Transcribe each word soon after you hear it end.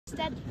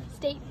Hempstead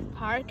State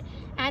Park,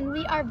 and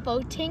we are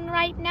boating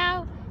right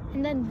now,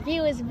 and the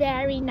view is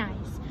very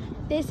nice.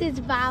 This is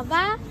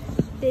Baba,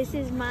 this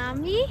is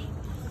Mommy,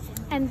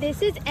 and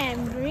this is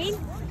Embry,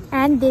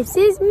 and this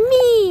is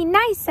me,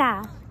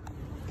 Nisa.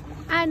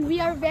 And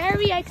we are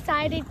very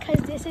excited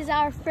because this is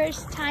our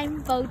first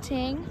time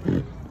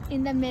boating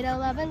in the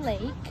middle of a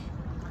lake.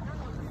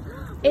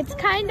 It's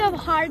kind of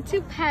hard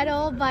to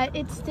pedal, but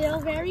it's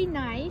still very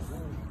nice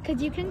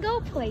because you can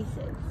go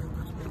places.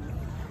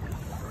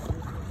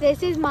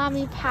 This is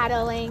Mommy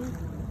paddling.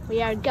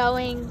 We are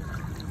going.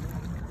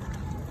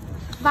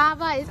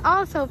 Baba is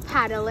also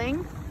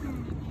paddling.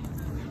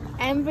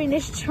 Embry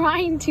is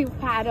trying to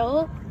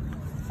paddle,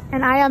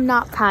 and I am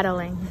not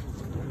paddling.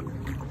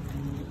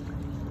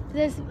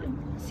 This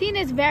scene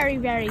is very,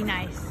 very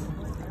nice.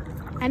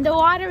 And the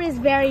water is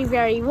very,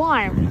 very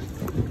warm.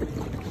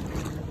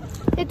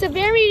 It's a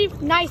very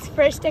nice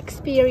first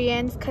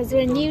experience because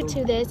we're new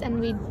to this and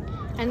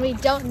we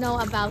don't know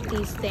about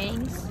these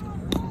things.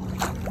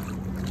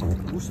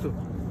 Gusto.